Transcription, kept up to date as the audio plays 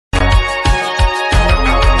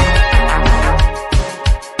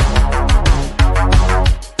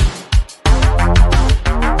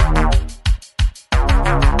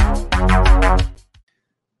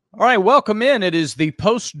All right, welcome in. It is the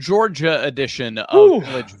post-Georgia edition of Whew.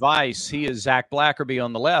 Village Vice. He is Zach Blackerby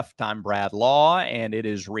on the left. I'm Brad Law, and it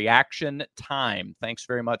is reaction time. Thanks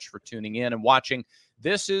very much for tuning in and watching.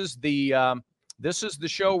 This is the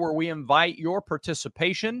show where we invite your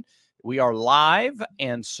participation. We are live,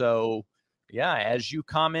 and so, yeah, as you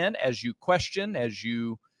comment, as you question, as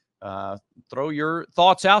you throw your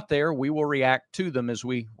thoughts out there, we will react to them as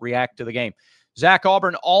we react to the game. Zach,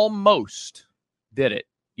 Auburn almost did it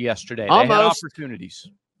yesterday. They had opportunities.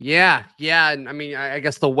 Yeah. And I mean, I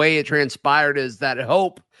guess the way it transpired is that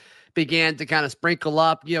hope began to kind of sprinkle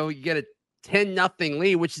up. You know, you get a 10-0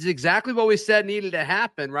 lead, which is exactly what we said needed to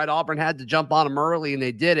happen, right? Auburn had to jump on them early, and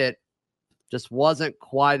they did it. Just wasn't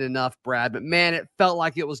quite enough, Brad. But, man, it felt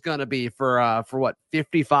like it was going to be for what,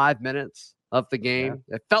 55 minutes of the game?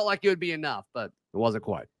 Yeah. It felt like it would be enough, but it wasn't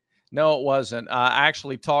quite. No, it wasn't. I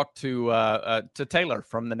actually talked to Taylor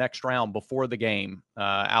from the next round before the game,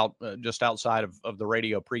 just outside of the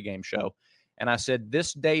radio pregame show, and I said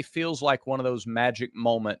this day feels like one of those magic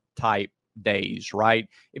moment type days, right?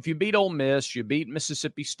 If you beat Ole Miss, you beat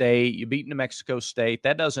Mississippi State, you beat New Mexico State,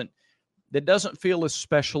 that doesn't feel as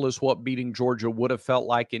special as what beating Georgia would have felt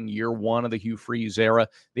like in year one of the Hugh Freeze era.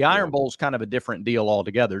 The Iron Bowl is kind of a different deal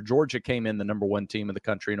altogether. Georgia came in the number one team in the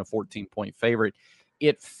country and a 14-point favorite.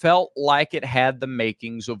 It felt like it had the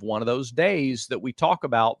makings of one of those days that we talk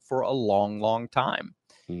about for a long, long time.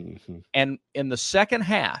 Mm-hmm. And in the second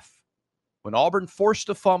half, when Auburn forced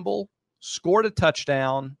a fumble, scored a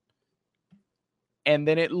touchdown, and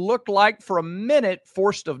then it looked like for a minute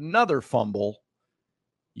forced another fumble,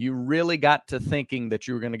 you really got to thinking that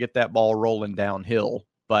you were going to get that ball rolling downhill.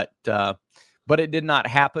 But it did not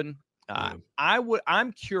happen.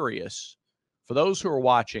 I'm curious for those who are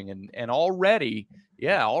watching, and already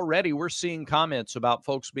we're seeing comments about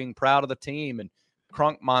folks being proud of the team and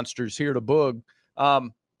crunk monsters here to boog.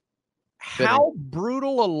 How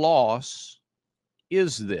brutal a loss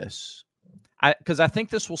is this? Because I think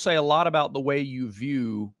this will say a lot about the way you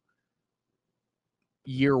view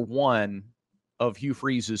year one of Hugh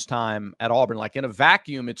Freeze's time at Auburn. Like in a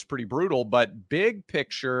vacuum, it's pretty brutal, but big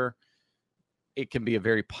picture, it can be a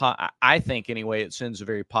very, I think anyway, it sends a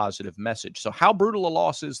very positive message. So how brutal a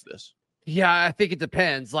loss is this? Yeah, I think it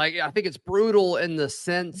depends. Like, I think it's brutal in the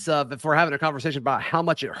sense of, if we're having a conversation about how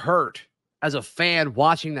much it hurt as a fan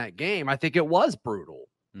watching that game, I think it was brutal,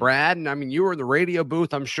 Brad. And I mean, you were in the radio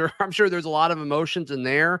booth. I'm sure there's a lot of emotions in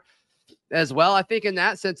there as well. I think in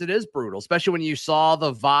that sense, it is brutal, especially when you saw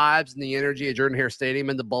the vibes and the energy at Jordan-Hare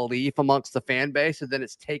Stadium and the belief amongst the fan base, and then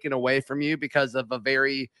it's taken away from you because of a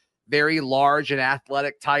very, very large and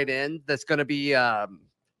athletic tight end that's going to be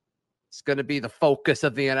it's going to be the focus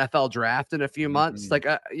of the NFL draft in a few months. Like,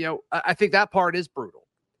 I think that part is brutal.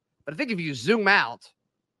 But I think if you zoom out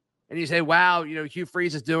and you say, wow, Hugh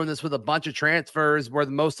Freeze is doing this with a bunch of transfers where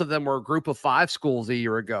most of them were a group of 5 schools a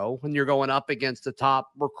year ago, when you're going up against the top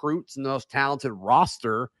recruits and the most talented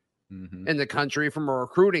roster in the country from a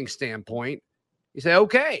recruiting standpoint, you say,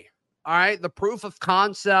 okay, all right, the proof of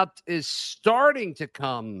concept is starting to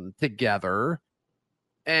come together.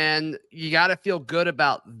 And you got to feel good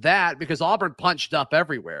about that because Auburn punched up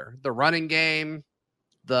everywhere. The running game,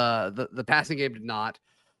 the passing game did not.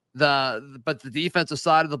 But the defensive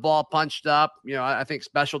side of the ball punched up. I think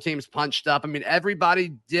special teams punched up. I mean,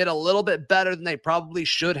 everybody did a little bit better than they probably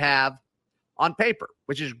should have on paper,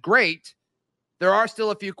 which is great. There are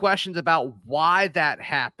still a few questions about why that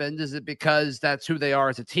happened. Is it because that's who they are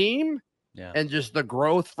as a team? Yeah. And just the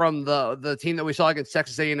growth from the team that we saw against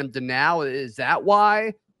Texas A&M to now, is that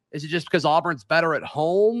why? Is it just because Auburn's better at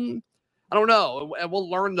home? I don't know. And we'll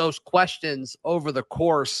learn those questions over the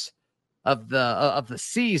course of the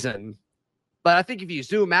season. But I think if you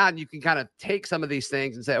zoom out and you can kind of take some of these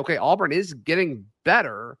things and say, okay, Auburn is getting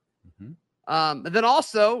better. And then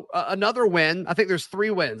also another win. I think there's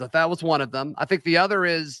 3 wins. If that was one of them. I think the other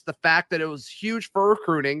is the fact that it was huge for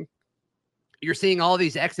recruiting. You're seeing all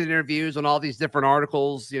these exit interviews on all these different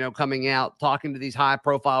articles, coming out, talking to these high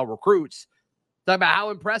profile recruits, talking about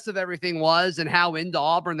how impressive everything was and how into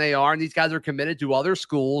Auburn they are. And these guys are committed to other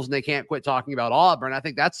schools and they can't quit talking about Auburn. I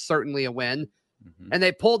think that's certainly a win. And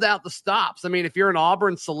they pulled out the stops. I mean, if you're an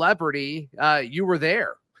Auburn celebrity, you were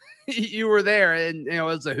there. You were there. And, it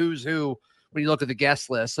was a who's who when you look at the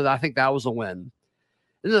guest list. So I think that was a win.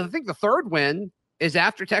 And I think the third win is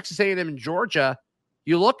after Texas A&M and Georgia.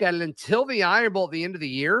 You look at it until the Iron Bowl at the end of the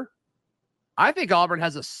year, I think Auburn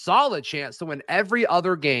has a solid chance to win every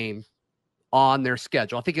other game on their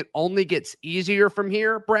schedule. I think it only gets easier from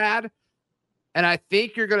here, Brad. And I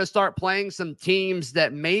think you're going to start playing some teams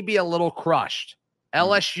that may be a little crushed.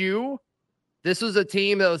 LSU, this was a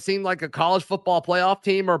team that seemed like a college football playoff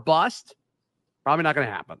team or bust. Probably not going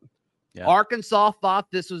to happen. Yeah. Arkansas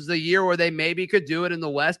thought this was the year where they maybe could do it in the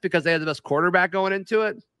West because they had the best quarterback going into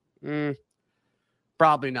it.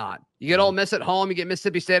 Probably not. You get Ole Miss at home, you get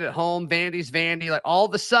Mississippi State at home, Vandy's Vandy. Like all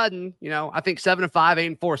of a sudden, I think 7-5,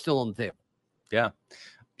 8-4 still on the table. Yeah,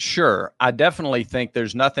 sure. I definitely think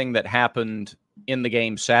there's nothing that happened in the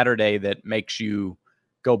game Saturday that makes you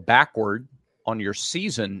go backward on your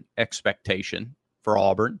season expectation for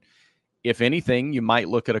Auburn. If anything, you might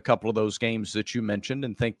look at a couple of those games that you mentioned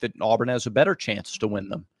and think that Auburn has a better chance to win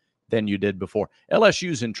them than you did before.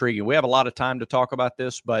 LSU's intriguing. We have a lot of time to talk about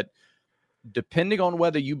this, but depending on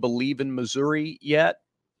whether you believe in Missouri yet,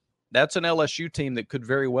 that's an LSU team that could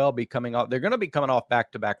very well be coming off. They're going to be coming off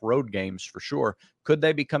back-to-back road games for sure. Could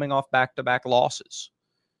they be coming off back-to-back losses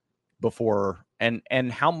before?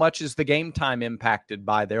 And how much is the game time impacted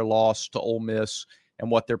by their loss to Ole Miss and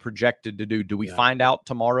what they're projected to do? Do we find out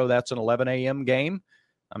tomorrow that's an 11 a.m. game?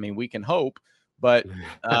 I mean, we can hope, but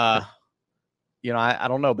I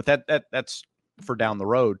don't know. But that's for down the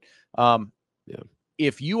road.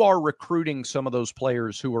 If you are recruiting some of those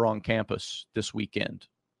players who are on campus this weekend,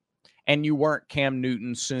 and you weren't Cam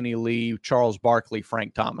Newton, Suni Lee, Charles Barkley,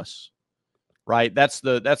 Frank Thomas, right? That's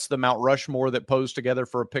the Mount Rushmore that posed together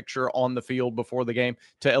for a picture on the field before the game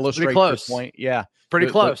to illustrate this point. Yeah, pretty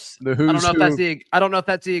close. The who's I don't know if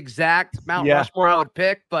that's the exact Mount Rushmore I would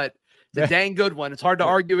pick, but it's a dang good one. It's hard to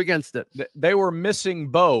argue against it. They were missing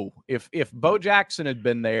Bo. If Bo Jackson had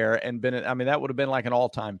been there and that would have been like an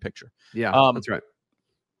all-time picture. Yeah, that's right.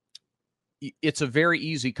 It's a very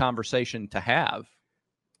easy conversation to have.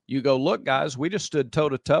 You go, look, guys, we just stood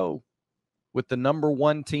toe-to-toe with the number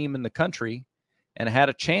one team in the country and had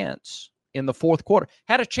a chance in the fourth quarter.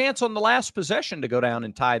 Had a chance on the last possession to go down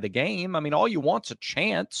and tie the game. I mean, all you want's a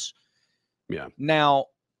chance. Yeah. Now,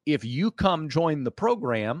 if you come join the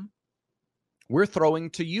program, we're throwing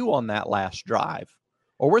to you on that last drive,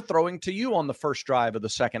 or we're throwing to you on the first drive of the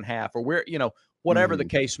second half, or whatever the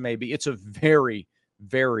case may be. It's a very,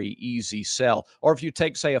 very easy sell. Or if you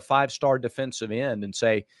take, say, a 5-star defensive end and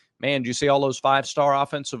say, man, do you see all those 5-star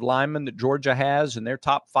offensive linemen that Georgia has and they're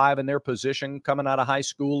top 5 in their position coming out of high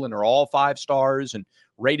school and are all 5 stars and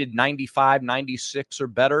rated 95, 96 or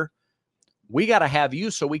better? We got to have you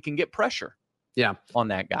so we can get pressure on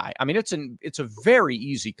that guy. I mean, it's a very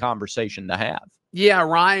easy conversation to have. Yeah,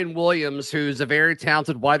 Ryan Williams, who's a very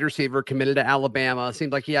talented wide receiver committed to Alabama,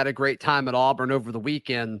 seemed like he had a great time at Auburn over the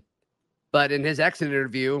weekend. But in his exit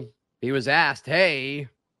interview, he was asked, hey,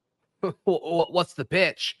 what's the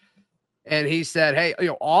pitch? And he said, hey,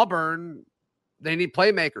 Auburn, they need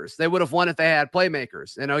playmakers. They would have won if they had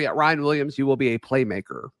playmakers. And Ryan Williams, you will be a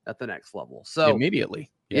playmaker at the next level. So immediately.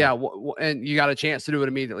 Yeah. And you got a chance to do it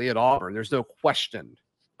immediately at Auburn. There's no question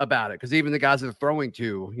about it. Because even the guys that are throwing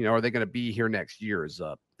to, are they going to be here next year is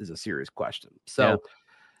a serious question. So,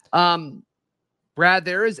 Brad,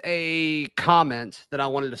 there is a comment that I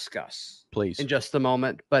want to discuss, please, in just a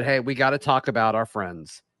moment. But hey, we got to talk about our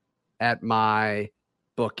friends at MyBookie.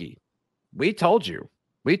 We told you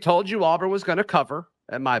Auburn was going to cover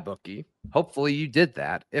at MyBookie. Hopefully you did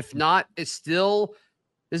that. If not, this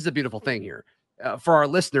is a beautiful thing here. For our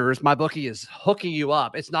listeners, MyBookie is hooking you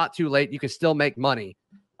up. It's not too late. You can still make money.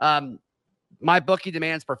 MyBookie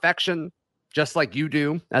demands perfection, just like you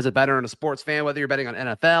do as a bettor and a sports fan, whether you're betting on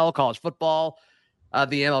NFL, college football,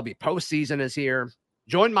 the MLB postseason is here.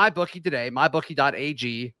 Join MyBookie today,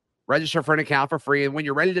 mybookie.ag. Register for an account for free. And when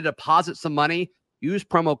you're ready to deposit some money, use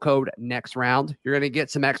promo code NEXTROUND. You're going to get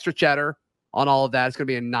some extra cheddar on all of that. It's going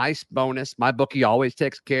to be a nice bonus. MyBookie always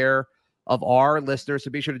takes care of our listeners,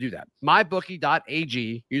 so be sure to do that.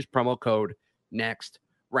 MyBookie.ag. Use promo code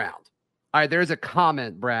NEXTROUND. All right, there's a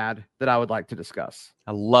comment, Brad, that I would like to discuss.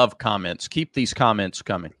 I love comments. Keep these comments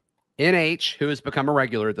coming. NH, who has become a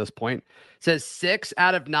regular at this point, says 6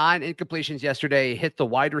 out of 9 incompletions yesterday hit the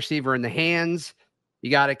wide receiver in the hands. You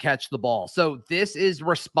got to catch the ball. So this is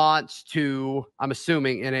response to, I'm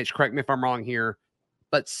assuming, NH, correct me if I'm wrong here,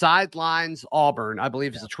 but Sidelines Auburn, I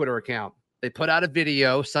believe is a Twitter account. They put out a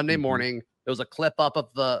video Sunday morning. There was a clip up of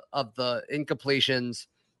the incompletions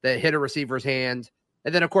that hit a receiver's hand.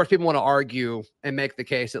 And then, of course, people want to argue and make the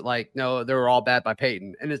case that, no, they were all bad by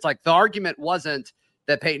Peyton. And it's like the argument wasn't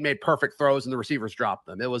that Peyton made perfect throws and the receivers dropped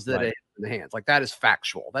them. It was that it hit in the hands. That is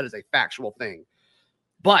factual. That is a factual thing.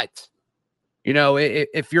 But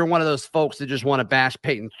if you're one of those folks that just want to bash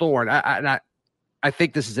Peyton Thorne, I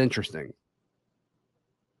think this is interesting.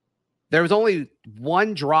 There was only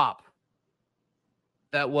one drop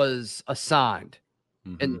that was assigned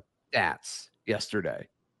in stats yesterday,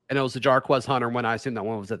 and it was the Jarquez Hunter when I assume that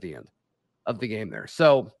one was at the end of the game there.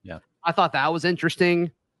 So I thought that was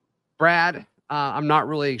interesting, Brad. I'm not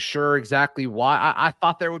really sure exactly why. I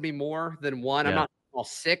thought there would be more than one. I'm not all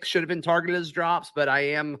 6 should have been targeted as drops, but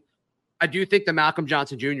I do think the Malcolm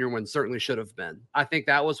Johnson Jr. one certainly should have been. I think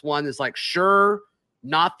that was one that's like, sure,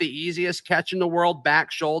 not the easiest catch in the world,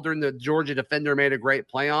 back shoulder, and the Georgia defender made a great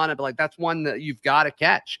play on it, but like that's one that you've got to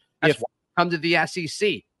catch. That's why you come to the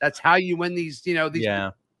SEC. That's how you win these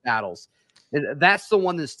battles. And that's the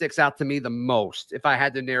one that sticks out to me the most if I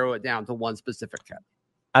had to narrow it down to one specific catch.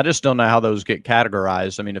 I just don't know how those get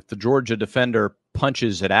categorized. I mean, if the Georgia defender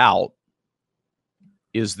punches it out,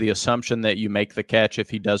 is the assumption that you make the catch if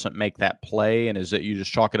he doesn't make that play, and is it you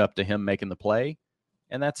just chalk it up to him making the play,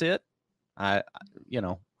 and that's it? I'm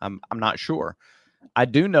not sure. I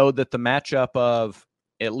do know that the matchup of,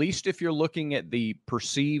 at least if you're looking at the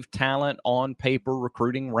perceived talent on paper,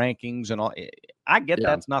 recruiting rankings and all, I get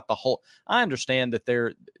that's not the whole. I understand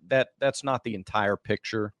that that's not the entire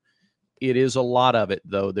picture. It is a lot of it,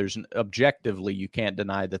 though. Objectively, you can't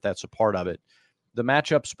deny that that's a part of it. The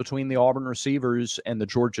matchups between the Auburn receivers and the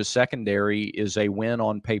Georgia secondary is a win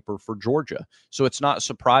on paper for Georgia. So it's not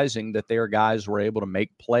surprising that their guys were able to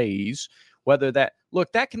make plays. Whether that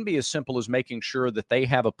can be as simple as making sure that they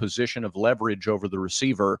have a position of leverage over the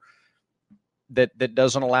receiver that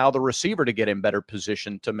doesn't allow the receiver to get in better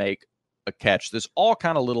position to make a catch. There's all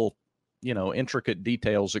kind of little, intricate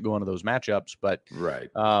details that go into those matchups. But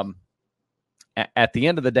at the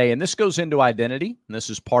end of the day, and this goes into identity, and this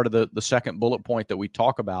is part of the second bullet point that we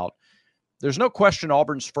talk about, there's no question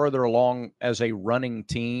Auburn's further along as a running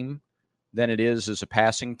team than it is as a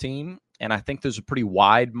passing team. And I think there's a pretty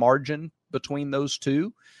wide margin between those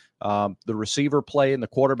two. The receiver play and the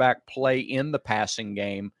quarterback play in the passing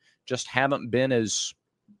game just haven't been as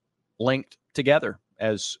linked together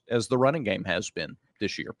as the running game has been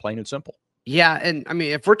this year, plain and simple. Yeah, and I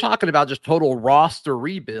mean, if we're talking about just total roster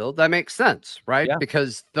rebuild, that makes sense, right? Yeah.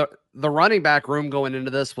 Because the running back room going into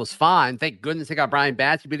this was fine. Thank goodness they got Brian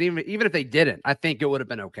Batsey, but even if they didn't, I think it would have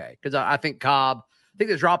been okay. Because I think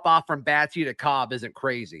the drop off from Batsey to Cobb isn't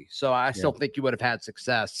crazy. So I still think you would have had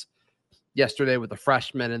success yesterday with the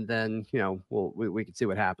freshman, and then we can see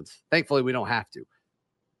what happens. Thankfully, we don't have to.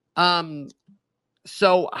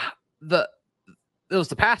 So it was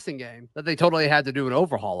the passing game that they totally had to do an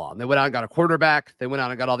overhaul on. They went out and got a quarterback. They went out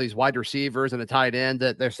and got all these wide receivers and a tight end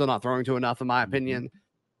that they're still not throwing to enough, in my opinion.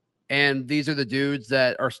 And these are the dudes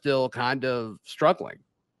that are still kind of struggling.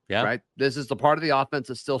 Yeah. Right. This is the part of the offense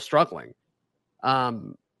that's still struggling.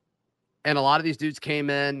 And a lot of these dudes came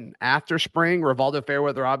in after spring. Rivaldo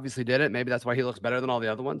Fairweather obviously did it. Maybe that's why he looks better than all the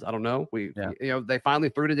other ones. I don't know. They finally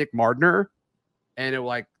threw to Nick Mardner, and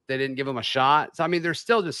they didn't give him a shot. So, I mean, there's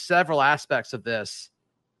still just several aspects of this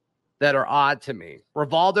that are odd to me.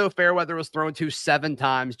 Rivaldo Fairweather was thrown to 7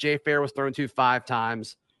 times. Jay Fair was thrown to 5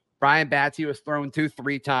 times. Brian Batsey was thrown to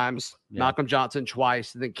 3 times. Malcolm Johnson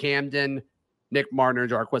twice. And then Camden, Nick Martin,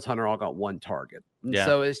 and Jarquez Hunter all got 1 target. And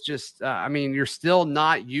so it's just, you're still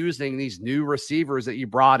not using these new receivers that you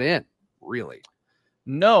brought in, really.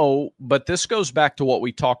 No, but this goes back to what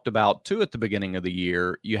we talked about, too, at the beginning of the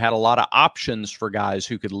year. You had a lot of options for guys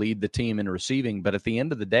who could lead the team in receiving, but at the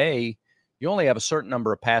end of the day, you only have a certain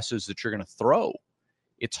number of passes that you're going to throw.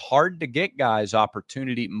 It's hard to get guys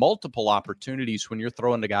multiple opportunities when you're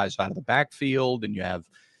throwing to guys out of the backfield, and you have,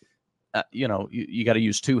 you got to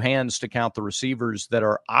use 2 hands to count the receivers that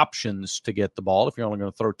are options to get the ball if you're only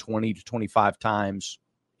going to throw 20 to 25 times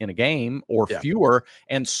in a game or fewer.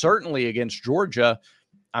 And certainly against Georgia,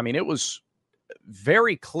 I mean, it was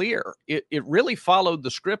very clear. It really followed the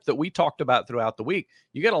script that we talked about throughout the week.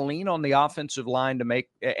 You got to lean on the offensive line to make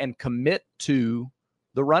and commit to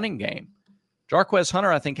the running game. Jarquez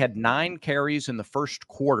Hunter, I think, had 9 carries in the first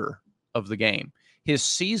quarter of the game. His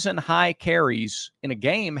season high carries in a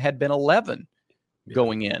game had been 11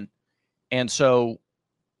 going in. And so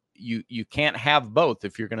you can't have both.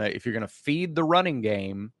 If you're gonna feed the running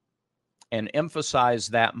game and emphasize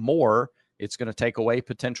that more, it's going to take away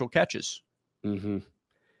potential catches. Mm-hmm.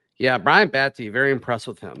 Yeah, Brian Batsey, very impressed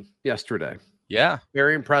with him yesterday. Yeah,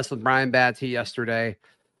 very impressed with Brian Batsey yesterday.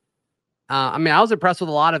 I was impressed with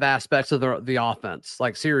a lot of aspects of the offense.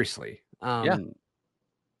 Like, seriously,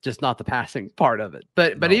 just not the passing part of it,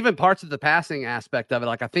 but even parts of the passing aspect of it.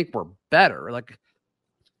 Like, I think we're better. Like,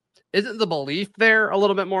 isn't the belief there a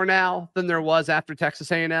little bit more now than there was after Texas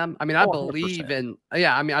A&M? I mean, I believe 100%.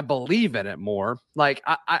 I believe in it more. Like,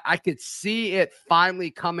 I could see it finally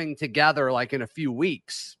coming together, like, in a few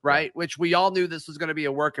weeks, right? Yeah. Which we all knew this was going to be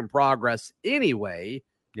a work in progress anyway.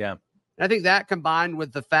 Yeah. And I think that combined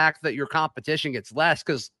with the fact that your competition gets less,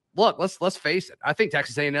 because look, let's face it. I think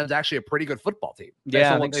Texas A&M is actually a pretty good football team. Based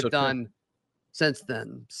on what they've done since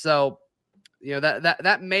then. So,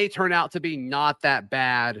 that may turn out to be not that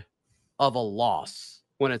bad of a loss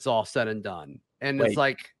when it's all said and done. And Wait. It's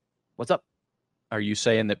like, what's up? Are you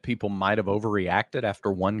saying that people might have overreacted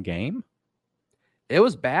after one game? It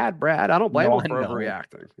was bad, Brad. I don't blame No, them for I know.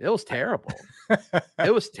 overreacting. It was terrible.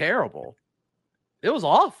 It was terrible. It was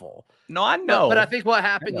awful. No, I know. But I think what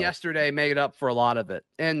happened yesterday made up for a lot of it.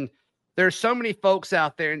 And there's so many folks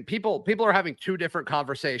out there, and people are having two different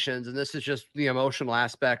conversations, and this is just the emotional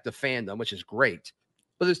aspect of fandom, which is great.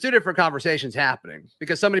 But there's two different conversations happening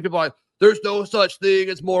because so many people are like, there's no such thing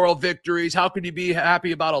as moral victories. How can you be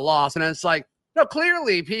happy about a loss? And it's like, no,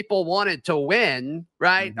 clearly people wanted to win,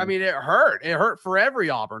 right? I mean, it hurt. It hurt for every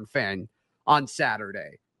Auburn fan on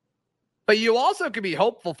Saturday. But you also can be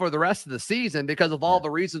hopeful for the rest of the season because of all the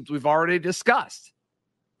reasons we've already discussed.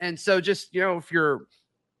 And so just, if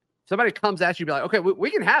somebody comes at you, be like, okay,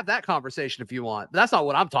 we can have that conversation if you want. But that's not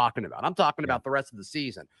what I'm talking about. I'm talking about the rest of the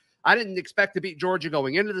season. I didn't expect to beat Georgia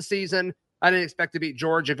going into the season. I didn't expect to beat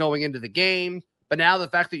Georgia going into the game. But now the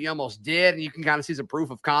fact that you almost did, and you can kind of see some proof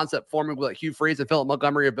of concept forming with Hugh Freeze and Philip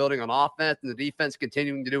Montgomery are building on offense and the defense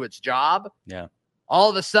continuing to do its job. Yeah. All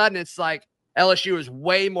of a sudden, it's like LSU is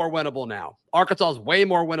way more winnable now. Arkansas is way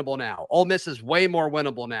more winnable now. Ole Miss is way more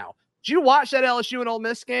winnable now. Did you watch that LSU and Ole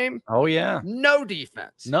Miss game? Oh, yeah. No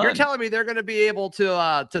defense. None. You're telling me they're going to be able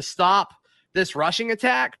to stop this rushing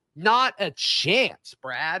attack? Not a chance,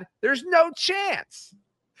 Brad. There's no chance.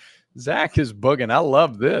 Zach is bugging. I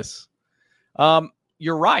love this.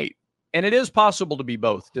 You're right. And it is possible to be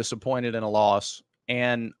both disappointed in a loss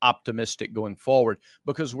and optimistic going forward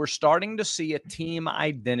because we're starting to see a team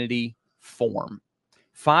identity form.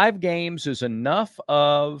 5 games is enough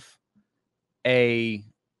of a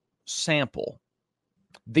sample.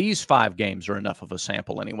 These 5 games are enough of a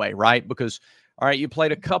sample anyway, right? Because, all right, you've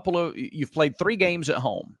played 3 games at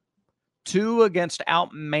home, 2 against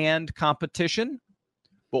outmanned competition,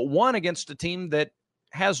 but 1 against a team that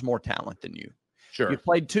has more talent than you. Sure. You've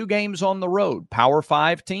played 2 games on the road, Power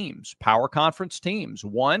 5 teams, Power Conference teams.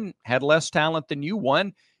 1 had less talent than you.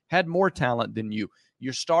 1 had more talent than you.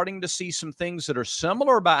 You're starting to see some things that are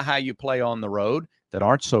similar about how you play on the road that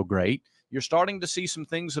aren't so great. You're starting to see some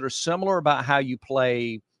things that are similar about how you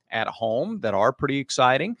play at home that are pretty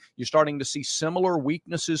exciting. You're starting to see similar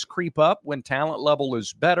weaknesses creep up when talent level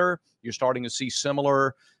is better. You're starting to see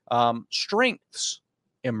similar strengths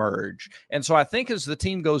emerge. And so I think as the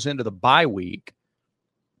team goes into the bye week,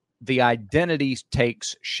 the identity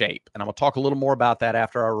takes shape. And I'm going to talk a little more about that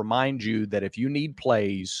after I remind you that if you need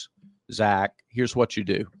plays, Zach, here's what you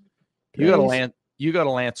do. You go to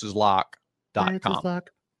lanceslock.com.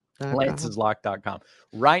 lanceslock.com.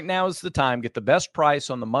 Right now is the time. Get the best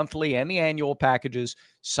price on the monthly and the annual packages.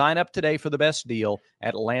 Sign up today for the best deal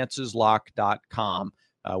at lanceslock.com.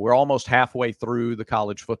 We're almost halfway through the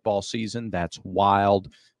college football season. That's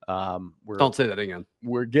wild. Don't say that again.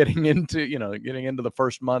 We're getting into the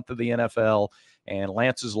first month of the NFL, and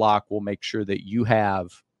Lance's Lock will make sure that you have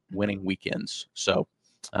winning weekends. So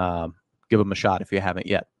give them a shot if you haven't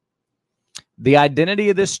yet. The identity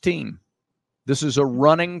of this team. This is a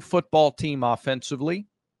running football team offensively.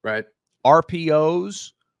 Right.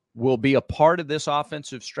 RPOs will be a part of this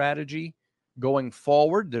offensive strategy going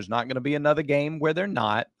forward. There's not going to be another game where they're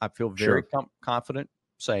not. I feel very confident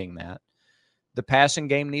saying that. The passing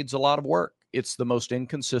game needs a lot of work. It's the most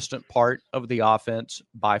inconsistent part of the offense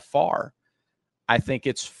by far. I think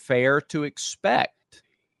it's fair to expect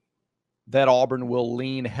that Auburn will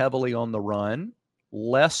lean heavily on the run,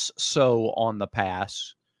 less so on the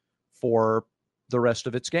pass for the rest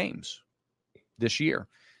of its games this year.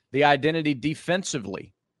 The identity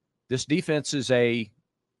defensively, this defense is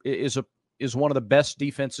one of the best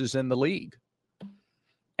defenses in the league.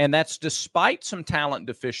 And that's despite some talent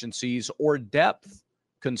deficiencies or depth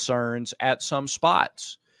concerns at some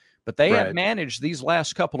spots. But they have managed these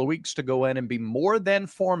last couple of weeks to go in and be more than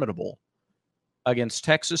formidable against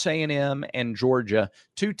Texas A&M and Georgia,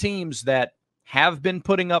 2 teams that have been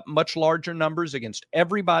putting up much larger numbers against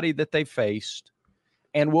everybody that they faced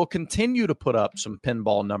and will continue to put up some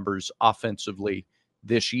pinball numbers offensively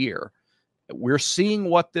this year. We're seeing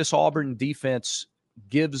what this Auburn defense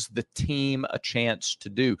gives the team a chance to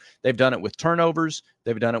do. They've done it with turnovers.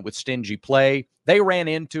 They've done it with stingy play. They ran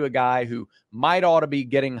into a guy who might ought to be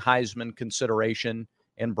getting Heisman consideration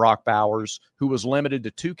in Brock Bowers, who was limited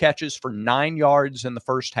to 2 catches for 9 yards in the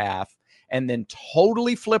first half, and then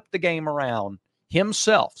totally flipped the game around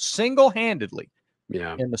himself, single-handedly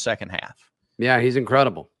in the second half. Yeah, he's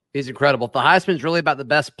incredible. He's incredible. If the Heisman's really about the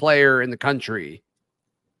best player in the country,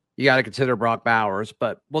 you got to consider Brock Bowers,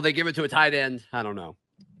 but will they give it to a tight end? I don't know.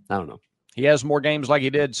 He has more games like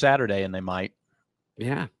he did Saturday, and they might.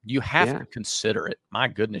 Yeah. You have to consider it. My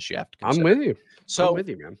goodness, you have to consider it. I'm with you. So I'm with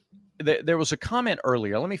you, man. There was a comment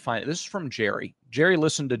earlier. Let me find it. This is from Jerry. Jerry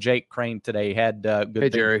listened to Jake Crane today. He had good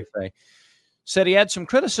things Jerry. to say. Said he had some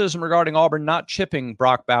criticism regarding Auburn not chipping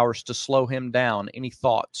Brock Bowers to slow him down. Any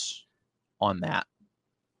thoughts on that?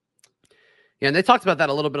 Yeah, and they talked about that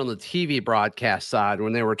a little bit on the TV broadcast side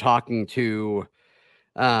when they were talking to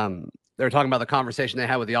they were talking about the conversation they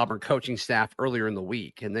had with the Auburn coaching staff earlier in the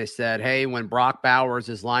week. And they said, hey, when Brock Bowers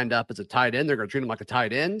is lined up as a tight end, they're going to treat him like a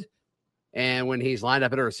tight end. And when he's lined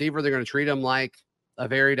up at a receiver, they're going to treat him like a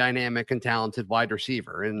very dynamic and talented wide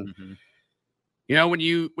receiver. And, you know, when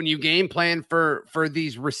you game plan for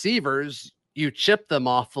these receivers, you chip them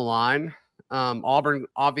off the line. Auburn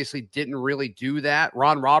obviously didn't really do that.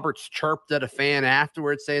 Ron Roberts chirped at a fan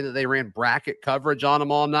afterwards saying that they ran bracket coverage on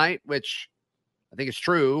him all night, which I think it's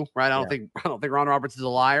true, right? I don't think Ron Roberts is a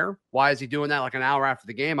liar. Why is he doing that like an hour after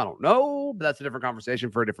the game? I don't know, but that's a different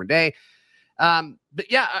conversation for a different day. But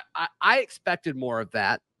yeah, I expected more of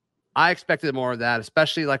that.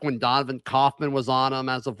 Especially like when Donovan Kaufman was on him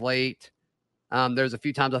as of late. There's a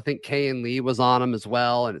few times I think Kayan Lee was on him as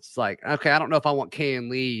well. And it's like, okay, I don't know if I want Kayan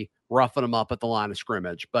Lee roughing him up at the line of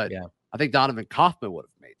scrimmage, but I think Donovan Kaufman would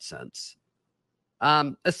have made sense.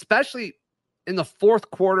 Especially in the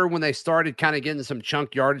fourth quarter when they started kind of getting some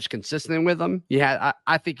chunk yardage consistent with them.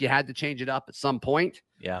 I think you had to change it up at some point.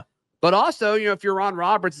 Yeah. But also, you know, if you're Ron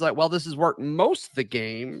Roberts, it's like, well, this has worked most of the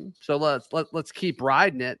game, so let's keep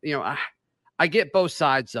riding it. You know, I get both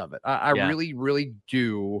sides of it. I really, really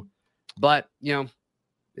do. But, you know,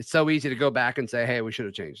 it's so easy to go back and say, hey, we should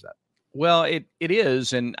have changed that. Well, it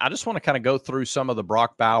is. And I just want to kind of go through some of the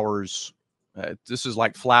Brock Bowers. This is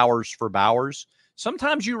like flowers for Bowers.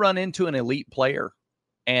 Sometimes you run into an elite player,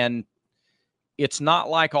 and it's not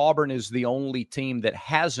like Auburn is the only team that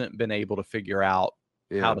hasn't been able to figure out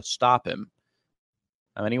how to stop him.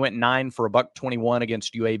 I mean, he went 9 for $121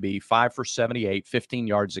 against UAB, 5 for 78, 15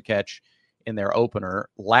 yards a catch in their opener.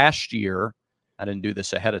 Last year, I didn't do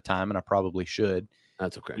this ahead of time, and I probably should.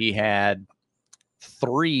 That's okay. He had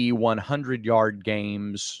 3 100-yard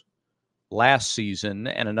games last season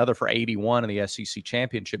and another for 81 in the SEC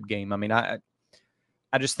championship game. I mean, I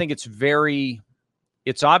just think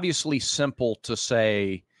it's obviously simple to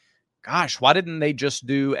say, gosh, why didn't they just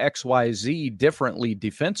do X, Y, Z differently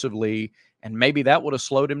defensively? And maybe that would have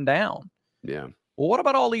slowed him down. Yeah. Well, what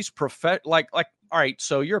about all these like, all right,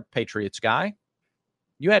 so you're a Patriots guy.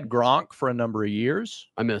 You had Gronk for a number of years.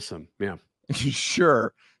 I miss him. Yeah.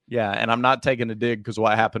 Sure. Yeah. And I'm not taking a dig because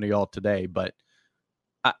what happened to y'all today, but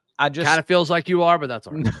I just kind of feels like you are, but that's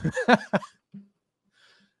all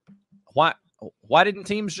right. Why didn't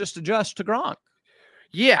teams just adjust to Gronk?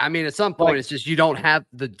 Yeah, I mean, at some point, it's just you don't have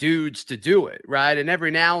the dudes to do it, right? And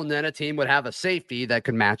every now and then a team would have a safety that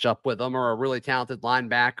could match up with them, or a really talented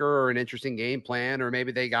linebacker, or an interesting game plan, or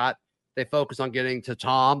maybe they focus on getting to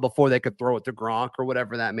Tom before they could throw it to Gronk, or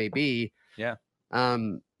whatever that may be. Yeah.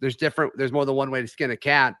 There's more than one way to skin a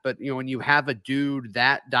cat, but you know, when you have a dude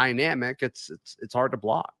that dynamic, it's hard to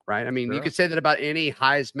block, right? I mean, You could say that about any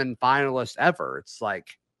Heisman finalist ever. It's like,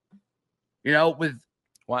 you know, with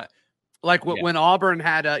what? Like when Auburn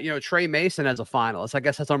had, Trey Mason as a finalist. I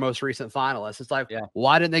guess that's our most recent finalist. It's like,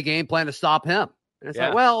 why didn't they game plan to stop him? And it's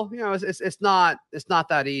like, well, you know, it's not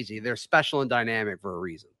that easy. They're special and dynamic for a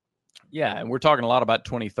reason. Yeah, and we're talking a lot about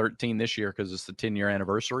 2013 this year because it's the 10-year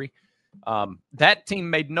anniversary. That team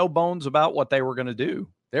made no bones about what they were going to do.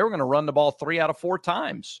 They were going to run the ball 3 out of 4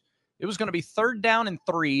 times. It was going to be 3rd down and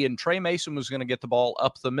 3, and Trey Mason was going to get the ball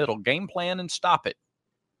up the middle, game plan and stop it.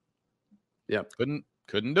 Yep,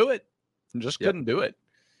 couldn't do it. Just couldn't do it.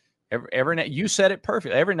 Every you said it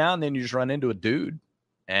perfect. Every now and then you just run into a dude,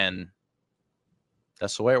 and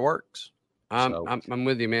that's the way it works. I'm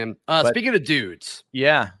with you, man. Speaking of dudes,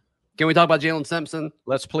 can we talk about Jalen Simpson?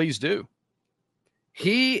 Let's please do.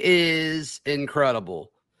 He is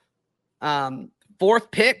incredible.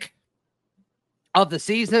 4th pick of the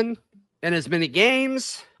season in as many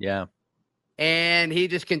games. Yeah. And he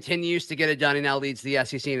just continues to get it done. He now leads the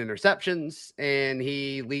SEC in interceptions, and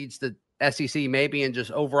he leads the SEC maybe in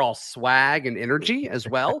just overall swag and energy as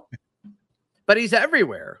well. But he's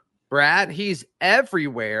everywhere, Brad. He's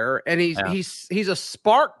everywhere, and he's a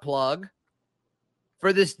spark plug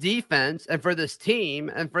for this defense and for this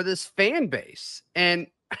team and for this fan base. And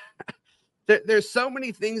there's so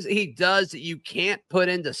many things that he does that you can't put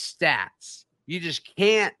into stats. You just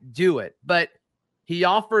can't do it. But he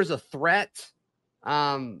offers a threat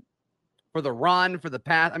for the run, for the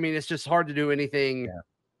pass. I mean, it's just hard to do anything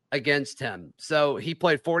against him. So he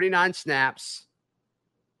played 49 snaps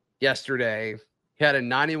yesterday. He had a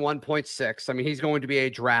 91.6. I mean, he's going to be a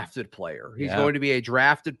drafted player. He's Yeah. going to be a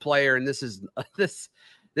drafted player, and this is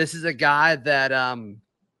a guy that I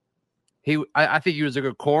think he was a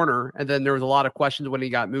good corner, and then there was a lot of questions when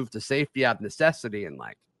he got moved to safety out of necessity, and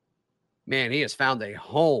like, man, he has found a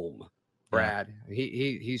home, Brad.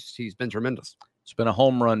 Yeah. He's been tremendous. It's been a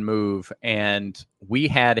home run move, and we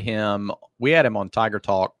had him on Tiger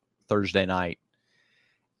Talk Thursday night,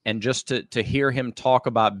 and just to hear him talk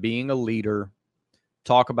about being a leader,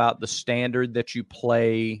 talk about the standard that you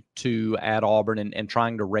play to at Auburn, and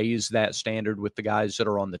trying to raise that standard with the guys that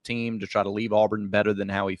are on the team to try to leave Auburn better than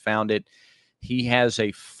how he found it. He has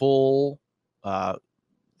a full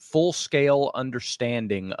scale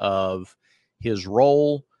understanding of his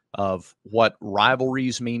role, of what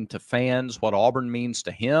rivalries mean to fans, what Auburn means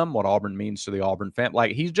to him, what Auburn means to the Auburn fan.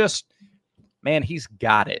 Like, he's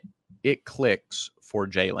got it. It clicks for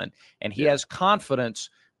Jalen, and he has confidence,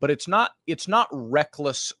 but it's not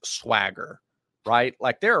reckless swagger, right?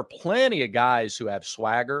 Like, there are plenty of guys who have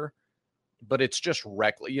swagger, but it's just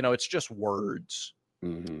reckless. It's just words.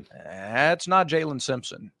 Mm-hmm. That's not Jalen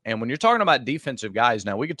Simpson. And when you're talking about defensive guys,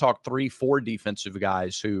 now we could talk 3-4 defensive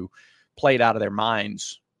guys who played out of their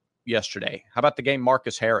minds yesterday. How about the game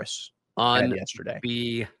Marcus Harris had yesterday?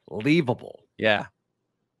 Unbelievable. Yeah.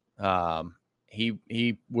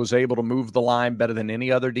 He was able to move the line better than any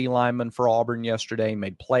other D lineman for Auburn yesterday,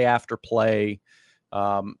 made play after play.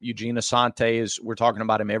 Eugene Asante we're talking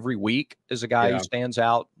about him every week as a guy who stands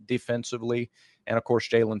out defensively. And of course,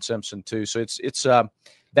 Jalen Simpson too. So it's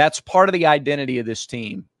that's part of the identity of this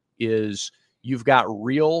team is you've got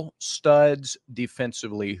real studs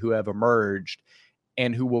defensively who have emerged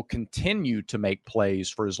and who will continue to make plays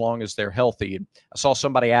for as long as they're healthy. I saw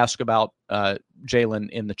somebody ask about Jalen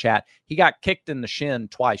in the chat. He got kicked in the shin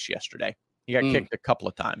twice yesterday. He got kicked a couple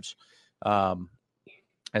of times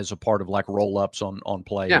as a part of like roll-ups on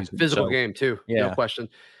plays. Yeah, physical game too. Yeah, no question.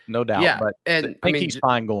 No doubt. Yeah, but and I think he's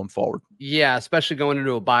fine going forward. Yeah, especially going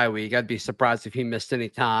into a bye week. I'd be surprised if he missed any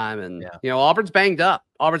time. And, Auburn's banged up.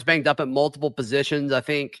 Auburn's banged up at multiple positions. I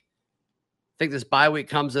think this bye week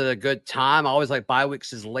comes at a good time. I always like bye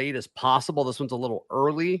weeks as late as possible. This one's a little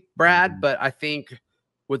early, Brad, but I think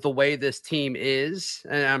with the way this team is,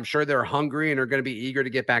 and I'm sure they're hungry and are going to be eager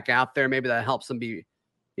to get back out there, maybe that helps them be,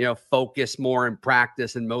 focused more in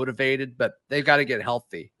practice and motivated, but they've got to get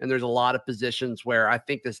healthy. And there's a lot of positions where I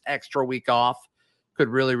think this extra week off could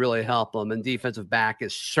really, really help them. And defensive back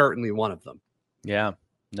is certainly one of them. Yeah,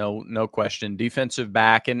 no question. Defensive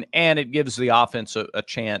back, and it gives the offense a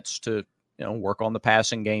chance to, work on the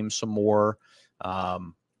passing game some more. I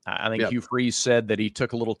think Hugh Freeze said that he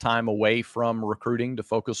took a little time away from recruiting to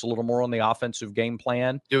focus a little more on the offensive game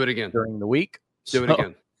plan. Do it again during the week. Do it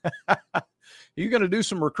again. You're going to do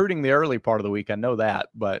some recruiting the early part of the week. I know that,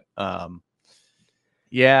 but I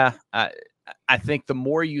think the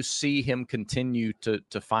more you see him continue to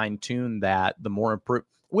fine tune that, the more improve,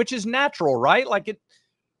 which is natural, right? Like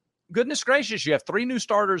goodness gracious, you have 3 new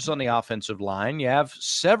starters on the offensive line. You have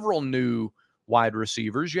several new wide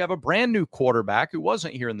receivers. You have a brand new quarterback who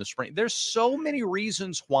wasn't here in the spring. There's so many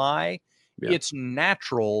reasons why it's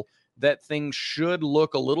natural that things should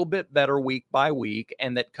look a little bit better week by week,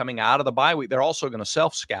 and that coming out of the bye week, they're also going to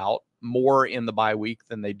self-scout more in the bye week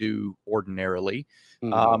than they do ordinarily.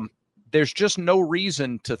 Mm-hmm. There's just no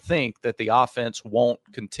reason to think that the offense won't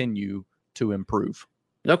continue to improve.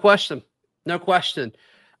 No question.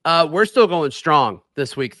 We're still going strong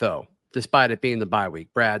this week, though, despite it being the bye week.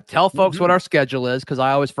 Brad, tell folks what our schedule is, because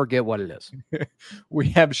I always forget what it is. We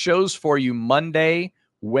have shows for you Monday,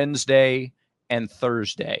 Wednesday, and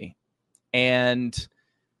Thursday. And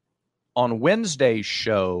on Wednesday's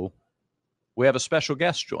show, we have a special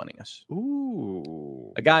guest joining us.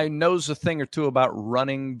 Ooh. A guy who knows a thing or two about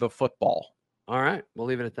running the football. All right. We'll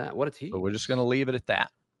leave it at that. What a tease. So we're just going to leave it at that.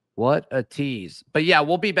 What a tease. But yeah,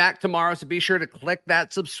 we'll be back tomorrow. So be sure to click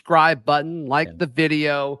that subscribe button, like the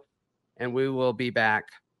video, and we will be back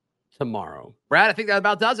tomorrow. Brad, I think that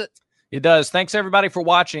about does it. It does. Thanks, everybody, for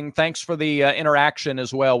watching. Thanks for the interaction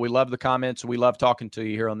as well. We love the comments. We love talking to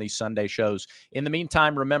you here on these Sunday shows. In the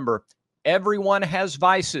meantime, remember, everyone has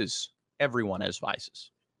vices. Everyone has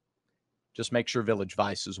vices. Just make sure Village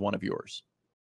Vice is one of yours.